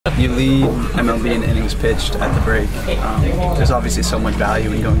You lead MLB in innings pitched at the break. There's obviously so much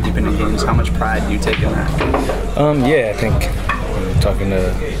value in going deep into games. How much pride do you take in that? Yeah, I think talking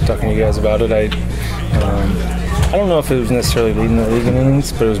to you guys about it, I don't know if it was necessarily leading the league in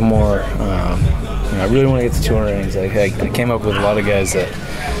innings, but it was more. I really want to get to 200 innings. I came up with a lot of guys that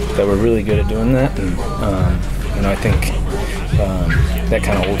were really good at doing that, and I think that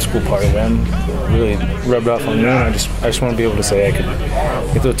kind of old school part of them really rubbed off on me. And I just want to be able to say I could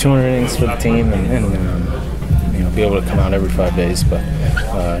get those 200 innings for the team and be able to come out every 5 days. But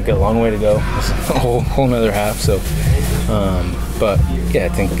got a long way to go. It's a whole nother half. So, but yeah, I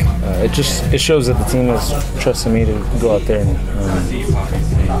think it shows that the team is trusting me to go out there and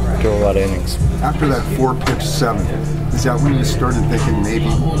throw a lot of innings. After that 4-pitch 7th, is that when you started thinking maybe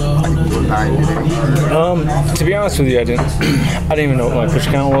I can go 9 innings? To be honest with you, I didn't even know what my pitch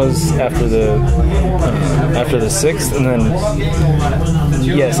count was after the 6th, and then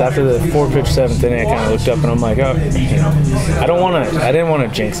after the 4-pitch 7th inning, I kind of looked up and I'm like, I didn't want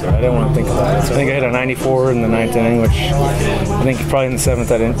to jinx it. I didn't want to think about it. So I think I hit a 94 in the 9th inning, which I think probably in the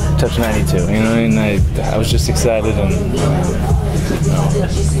 7th I didn't touch 92. And I was just excited and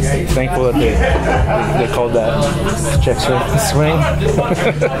thankful that they called that check swing.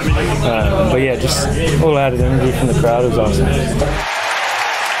 But yeah, just a little added energy from the crowd. It was awesome.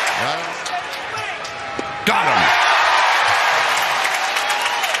 Got him!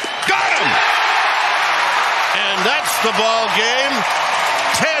 Got him! And that's the ball game.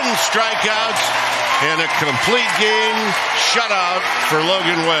 10 strikeouts and a complete game shutout for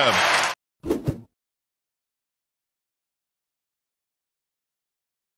Logan Webb.